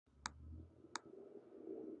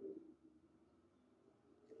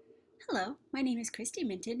Hello, my name is Christy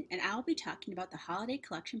Minton, and I will be talking about the holiday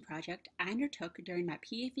collection project I undertook during my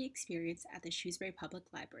PFE experience at the Shrewsbury Public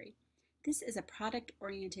Library. This is a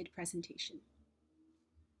product-oriented presentation.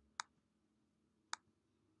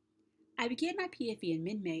 I began my PFE in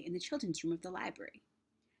mid-May in the children's room of the library.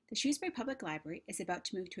 The Shrewsbury Public Library is about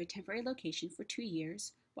to move to a temporary location for 2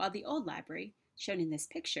 years, while the old library, shown in this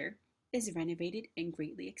picture, is renovated and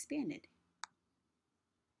greatly expanded.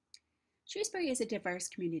 Shrewsbury is a diverse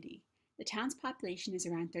community. The town's population is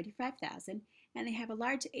around 35,000, and they have a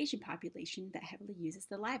large Asian population that heavily uses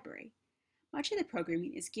the library. Much of the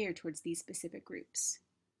programming is geared towards these specific groups.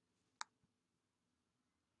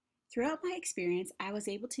 Throughout my experience, I was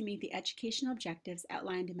able to meet the educational objectives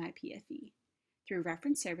outlined in my PFE. Through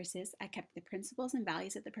reference services, I kept the principles and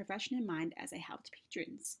values of the profession in mind as I helped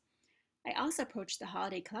patrons. I also approached the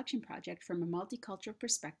holiday collection project from a multicultural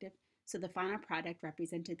perspective, so the final product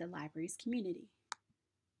represented the library's community.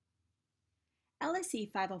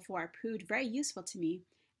 LSC 504 proved very useful to me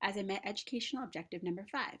as I met educational objective number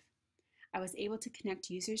 5. I was able to connect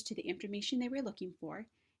users to the information they were looking for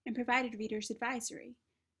and provided readers advisory,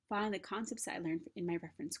 following the concepts I learned in my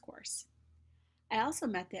reference course. I also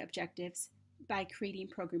met the objectives by creating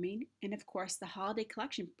programming and, of course, the holiday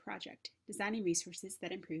collection project, designing resources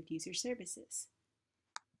that improved user services.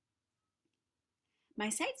 My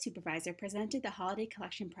site supervisor presented the holiday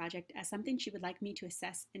collection project as something she would like me to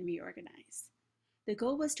assess and reorganize. The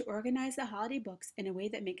goal was to organize the holiday books in a way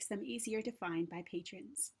that makes them easier to find by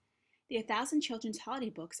patrons. The 1,000 children's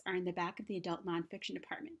holiday books are in the back of the adult nonfiction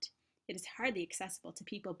department. It is hardly accessible to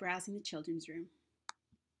people browsing the children's room.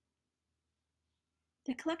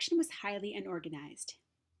 The collection was highly unorganized.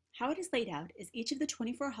 How it is laid out is each of the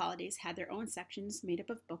 24 holidays had their own sections made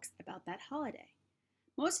up of books about that holiday.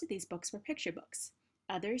 Most of these books were picture books,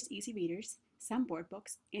 others easy readers, some board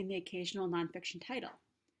books, and the occasional nonfiction title.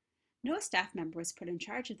 No staff member was put in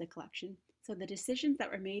charge of the collection, so the decisions that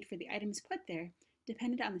were made for the items put there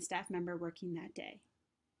depended on the staff member working that day.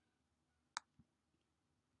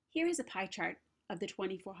 Here is a pie chart of the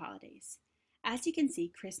 24 holidays. As you can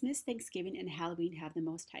see, Christmas, Thanksgiving, and Halloween have the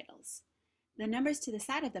most titles. The numbers to the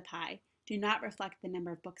side of the pie do not reflect the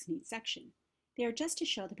number of books in each section. They are just to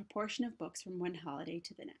show the proportion of books from one holiday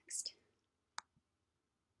to the next.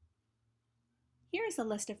 Here is a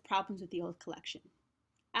list of problems with the old collection.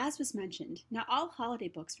 As was mentioned, not all holiday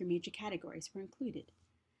books for major categories were included.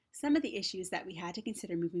 Some of the issues that we had to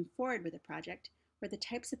consider moving forward with the project were the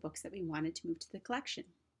types of books that we wanted to move to the collection.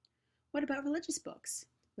 What about religious books?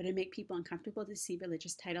 Would it make people uncomfortable to see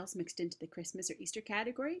religious titles mixed into the Christmas or Easter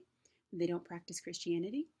category when they don't practice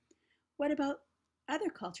Christianity? What about other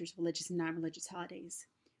cultures' religious and non-religious holidays?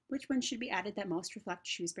 Which ones should be added that most reflect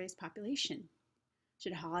Shrewsbury's population?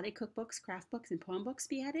 Should holiday cookbooks, craft books, and poem books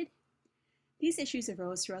be added? These issues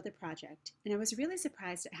arose throughout the project, and I was really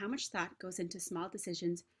surprised at how much thought goes into small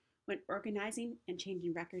decisions when organizing and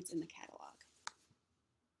changing records in the catalog.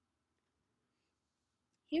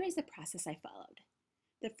 Here is the process I followed.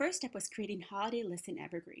 The first step was creating Holiday Lists in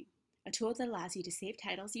Evergreen, a tool that allows you to save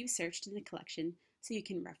titles you've searched in the collection so you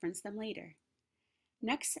can reference them later.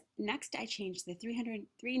 Next I changed the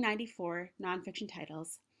 394 nonfiction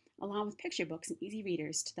titles, along with picture books and easy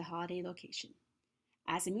readers, to the holiday location.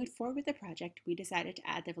 As I moved forward with the project, we decided to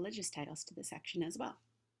add the religious titles to the section as well.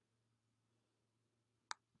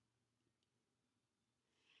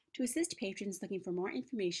 To assist patrons looking for more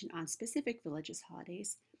information on specific religious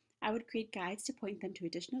holidays, I would create guides to point them to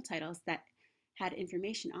additional titles that had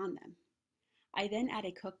information on them. I then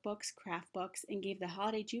added cookbooks, craft books, and gave the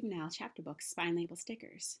holiday juvenile chapter books spine label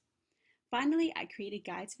stickers. Finally, I created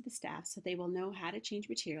guides for the staff so they will know how to change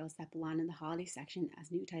materials that belong in the holiday section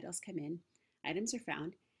as new titles come in, items are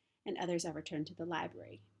found, and others are returned to the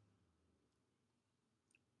library.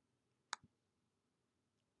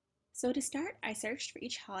 So to start, I searched for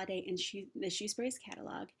each holiday in the Shrewsbury's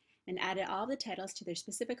catalog and added all the titles to their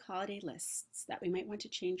specific holiday lists that we might want to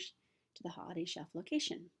change to the holiday shelf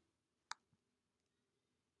location.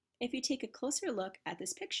 If you take a closer look at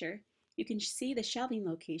this picture, you can see the shelving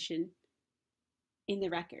location in the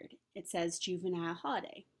record. It says Juvenile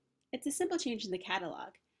Holiday. It's a simple change in the catalog,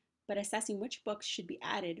 but assessing which books should be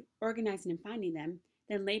added, organizing and finding them,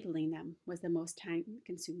 then labeling them was the most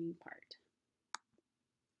time-consuming part.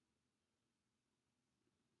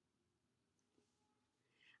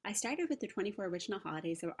 I started with the 24 original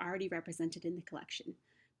holidays that were already represented in the collection,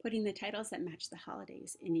 putting the titles that match the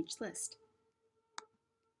holidays in each list.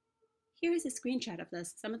 Here is a screenshot of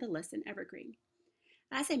some of the lists in Evergreen.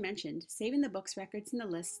 As I mentioned, saving the books records in the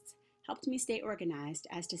lists helped me stay organized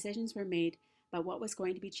as decisions were made about what was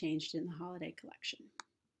going to be changed in the holiday collection.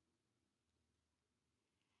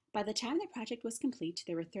 By the time the project was complete,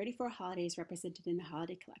 there were 34 holidays represented in the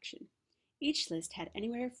holiday collection. Each list had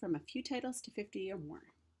anywhere from a few titles to 50 or more.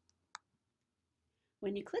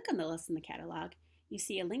 When you click on the list in the catalog, you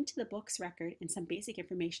see a link to the book's record and some basic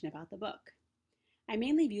information about the book. I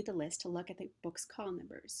mainly view the list to look at the book's call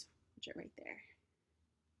numbers, which are right there.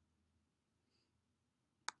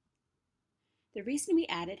 The reason we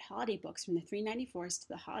added holiday books from the 394s to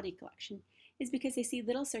the holiday collection is because they see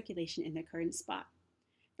little circulation in their current spot.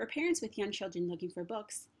 For parents with young children looking for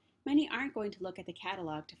books, many aren't going to look at the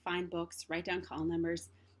catalog to find books, write down call numbers,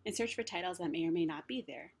 and search for titles that may or may not be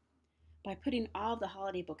there. By putting all of the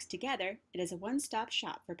holiday books together, it is a one-stop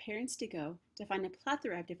shop for parents to go to find a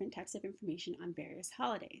plethora of different types of information on various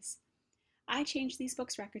holidays. I changed these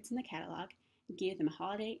books' records in the catalog and gave them a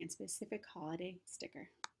holiday and specific holiday sticker.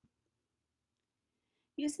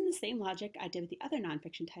 Using the same logic I did with the other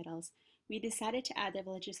nonfiction titles, we decided to add the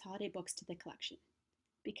Village's holiday books to the collection.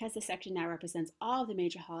 Because the section now represents all of the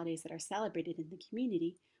major holidays that are celebrated in the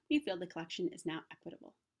community, we feel the collection is now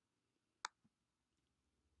equitable.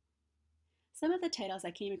 Some of the titles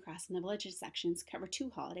I came across in the Villages sections cover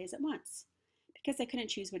 2 holidays at once. Because I couldn't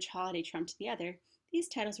choose which holiday trumped the other, these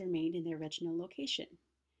titles remained in their original location.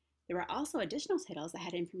 There were also additional titles that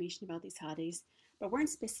had information about these holidays, but weren't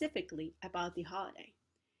specifically about the holiday.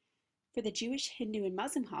 For the Jewish, Hindu, and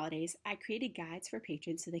Muslim holidays, I created guides for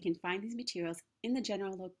patrons so they can find these materials in the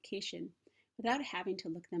general location without having to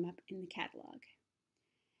look them up in the catalog.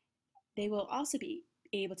 They will also be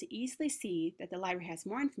able to easily see that the library has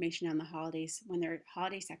more information on the holidays when their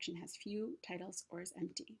holiday section has few titles or is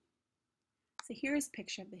empty. So here is a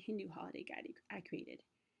picture of the Hindu holiday guide I created.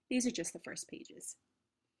 These are just the first pages.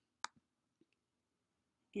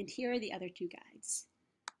 And here are the other 2 guides.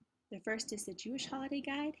 The first is the Jewish holiday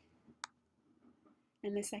guide,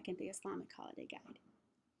 and the second, the Islamic holiday guide.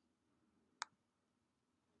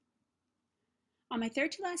 On my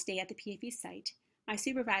third to last day at the PFE site, my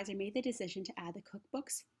supervisor made the decision to add the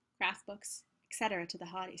cookbooks, craft books, etc. to the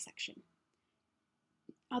holiday section.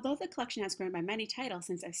 Although the collection has grown by many titles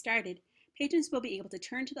since I started, patrons will be able to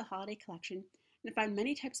turn to the holiday collection and find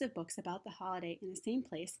many types of books about the holiday in the same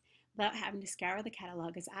place without having to scour the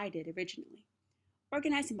catalog as I did originally.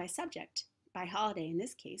 Organizing by subject, by holiday in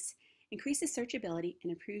this case, increases searchability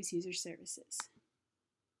and improves user services.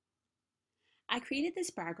 I created this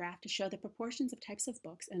bar graph to show the proportions of types of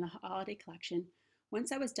books in the holiday collection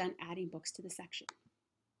once I was done adding books to the section.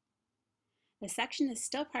 The section is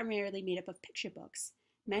still primarily made up of picture books.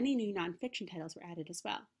 Many new nonfiction titles were added as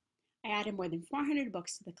well. I added more than 400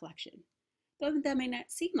 books to the collection. Though that may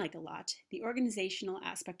not seem like a lot, the organizational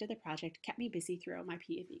aspect of the project kept me busy throughout my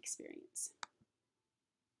PFE experience.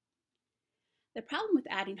 The problem with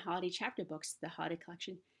adding holiday chapter books to the holiday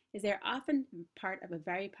collection is they are often part of a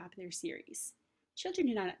very popular series. Children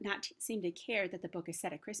do not seem to care that the book is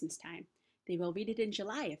set at Christmas time. They will read it in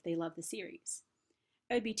July if they love the series.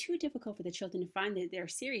 It would be too difficult for the children to find their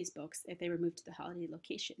series books if they were moved to the holiday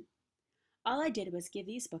location. All I did was give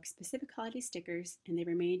these books specific holiday stickers, and they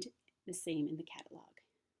remained the same in the catalog.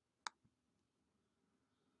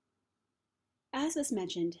 As was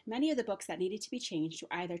mentioned, many of the books that needed to be changed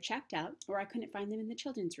were either checked out or I couldn't find them in the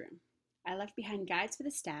children's room. I left behind guides for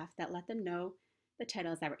the staff that let them know the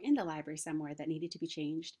titles that were in the library somewhere that needed to be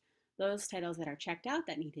changed, those titles that are checked out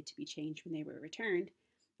that needed to be changed when they were returned,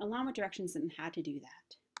 along with directions on how to do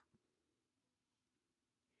that.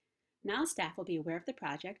 Now staff will be aware of the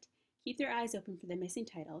project, keep their eyes open for the missing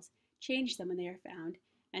titles, change them when they are found,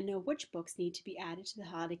 and know which books need to be added to the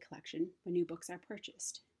holiday collection when new books are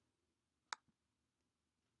purchased.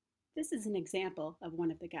 This is an example of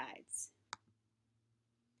one of the guides.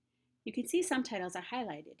 You can see some titles are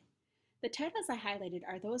highlighted. The titles I highlighted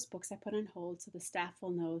are those books I put on hold so the staff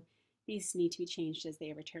will know these need to be changed as they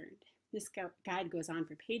are returned. This guide goes on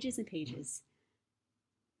for pages and pages.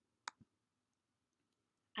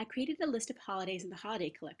 I created a list of holidays in the holiday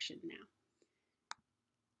collection now.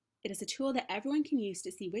 It is a tool that everyone can use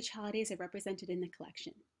to see which holidays are represented in the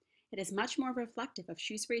collection. It is much more reflective of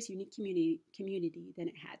Shrewsbury's unique community than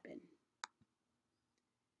it had been.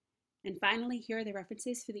 And finally, here are the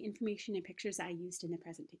references for the information and pictures I used in the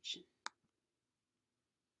presentation.